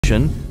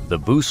addition, the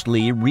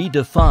BoostLi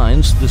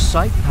redefines the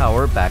site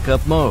power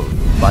backup mode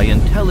by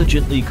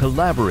intelligently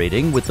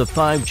collaborating with the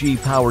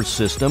 5G power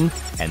system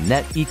and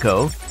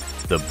NetEco.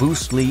 The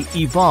BoostLi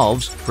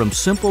evolves from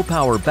simple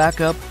power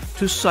backup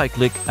to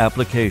cyclic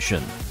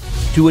application.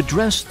 To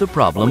address the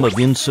problem of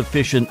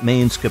insufficient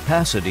mains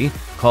capacity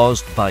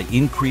caused by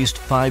increased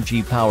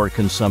 5G power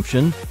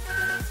consumption,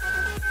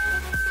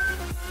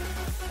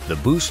 the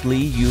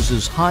BoostLi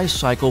uses high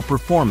cycle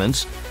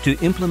performance to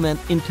implement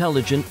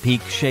intelligent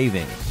peak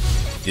shaving,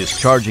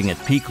 discharging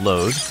at peak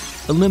load,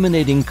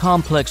 eliminating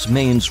complex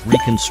mains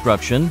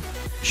reconstruction,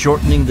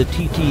 shortening the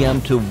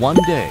TTM to 1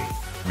 day,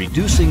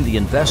 reducing the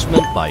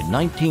investment by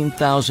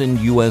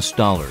 $19,000 US.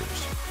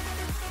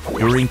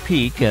 During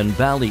peak and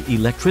valley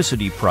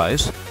electricity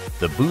price,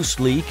 the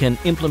BoostLi can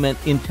implement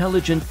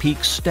intelligent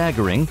peak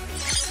staggering,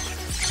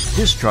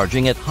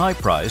 discharging at high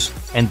price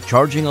and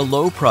charging a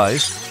low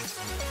price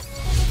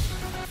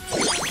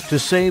to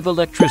save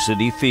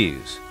electricity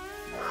fees.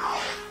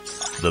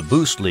 The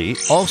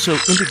BoostLi also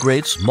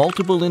integrates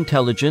multiple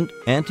intelligent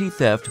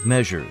anti-theft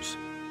measures.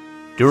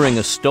 During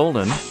a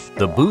stolen,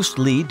 the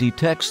BoostLi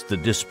detects the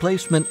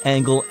displacement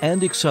angle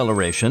and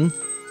acceleration,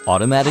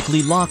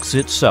 automatically locks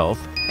itself,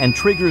 and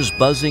triggers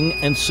buzzing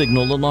and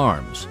signal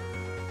alarms.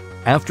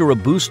 After a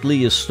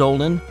BoostLi is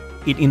stolen,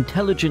 it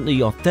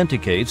intelligently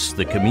authenticates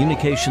the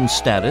communication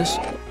status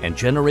and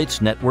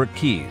generates network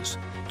keys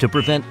to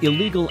prevent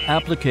illegal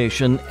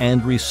application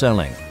and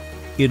reselling.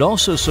 It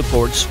also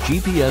supports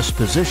GPS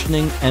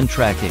positioning and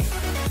tracking.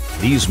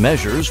 These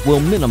measures will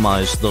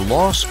minimize the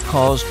loss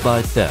caused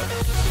by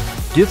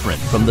theft. Different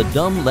from the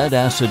dumb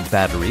lead-acid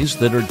batteries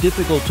that are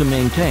difficult to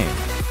maintain,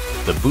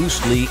 the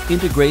BoostLi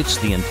integrates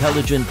the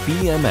intelligent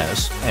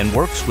BMS and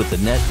works with the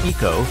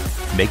NetEco,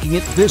 making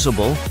it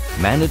visible,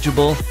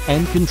 manageable,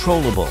 and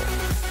controllable,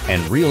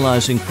 and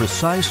realizing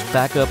precise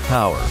backup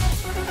power.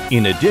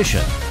 In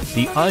addition,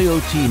 the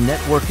IoT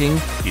networking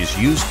is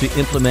used to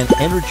implement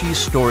energy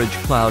storage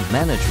cloud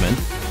management,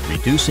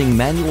 reducing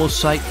manual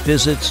site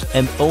visits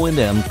and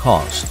O&M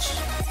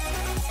costs.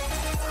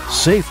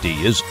 Safety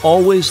is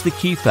always the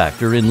key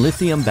factor in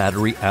lithium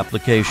battery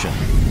application.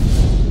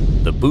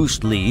 The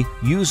BoostLi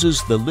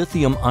uses the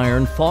lithium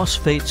iron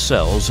phosphate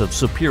cells of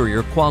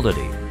superior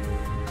quality.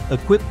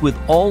 Equipped with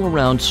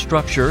all-around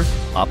structure,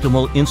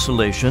 optimal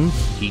insulation,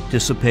 heat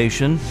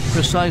dissipation,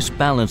 precise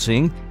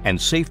balancing, and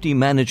safety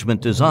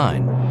management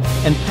design,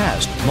 and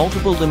passed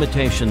multiple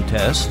limitation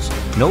tests,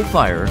 no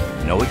fire,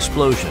 no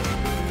explosion.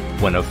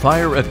 When a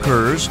fire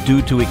occurs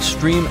due to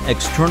extreme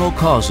external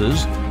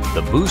causes,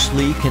 the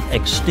BoostLi can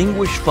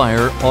extinguish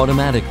fire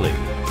automatically,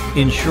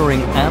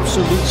 ensuring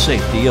absolute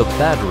safety of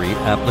battery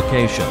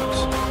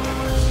applications.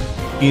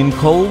 In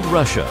cold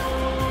Russia,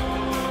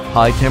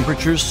 high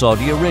temperature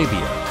Saudi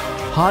Arabia,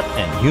 hot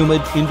and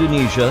humid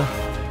Indonesia,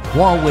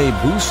 Huawei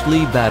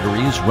BoostLi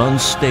batteries run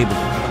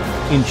stably,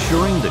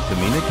 ensuring the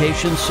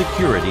communication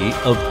security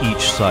of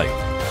each site.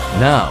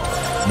 Now,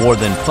 more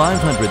than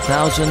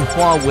 500,000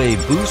 Huawei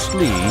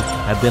BoostLi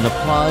have been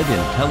applied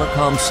in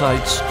telecom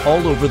sites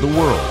all over the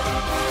world,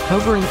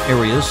 covering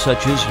areas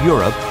such as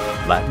Europe,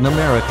 Latin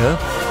America,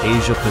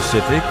 Asia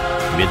Pacific,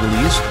 Middle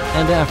East,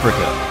 and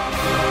Africa.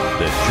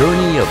 The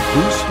journey of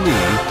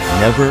BoostLi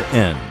never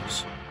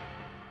ends.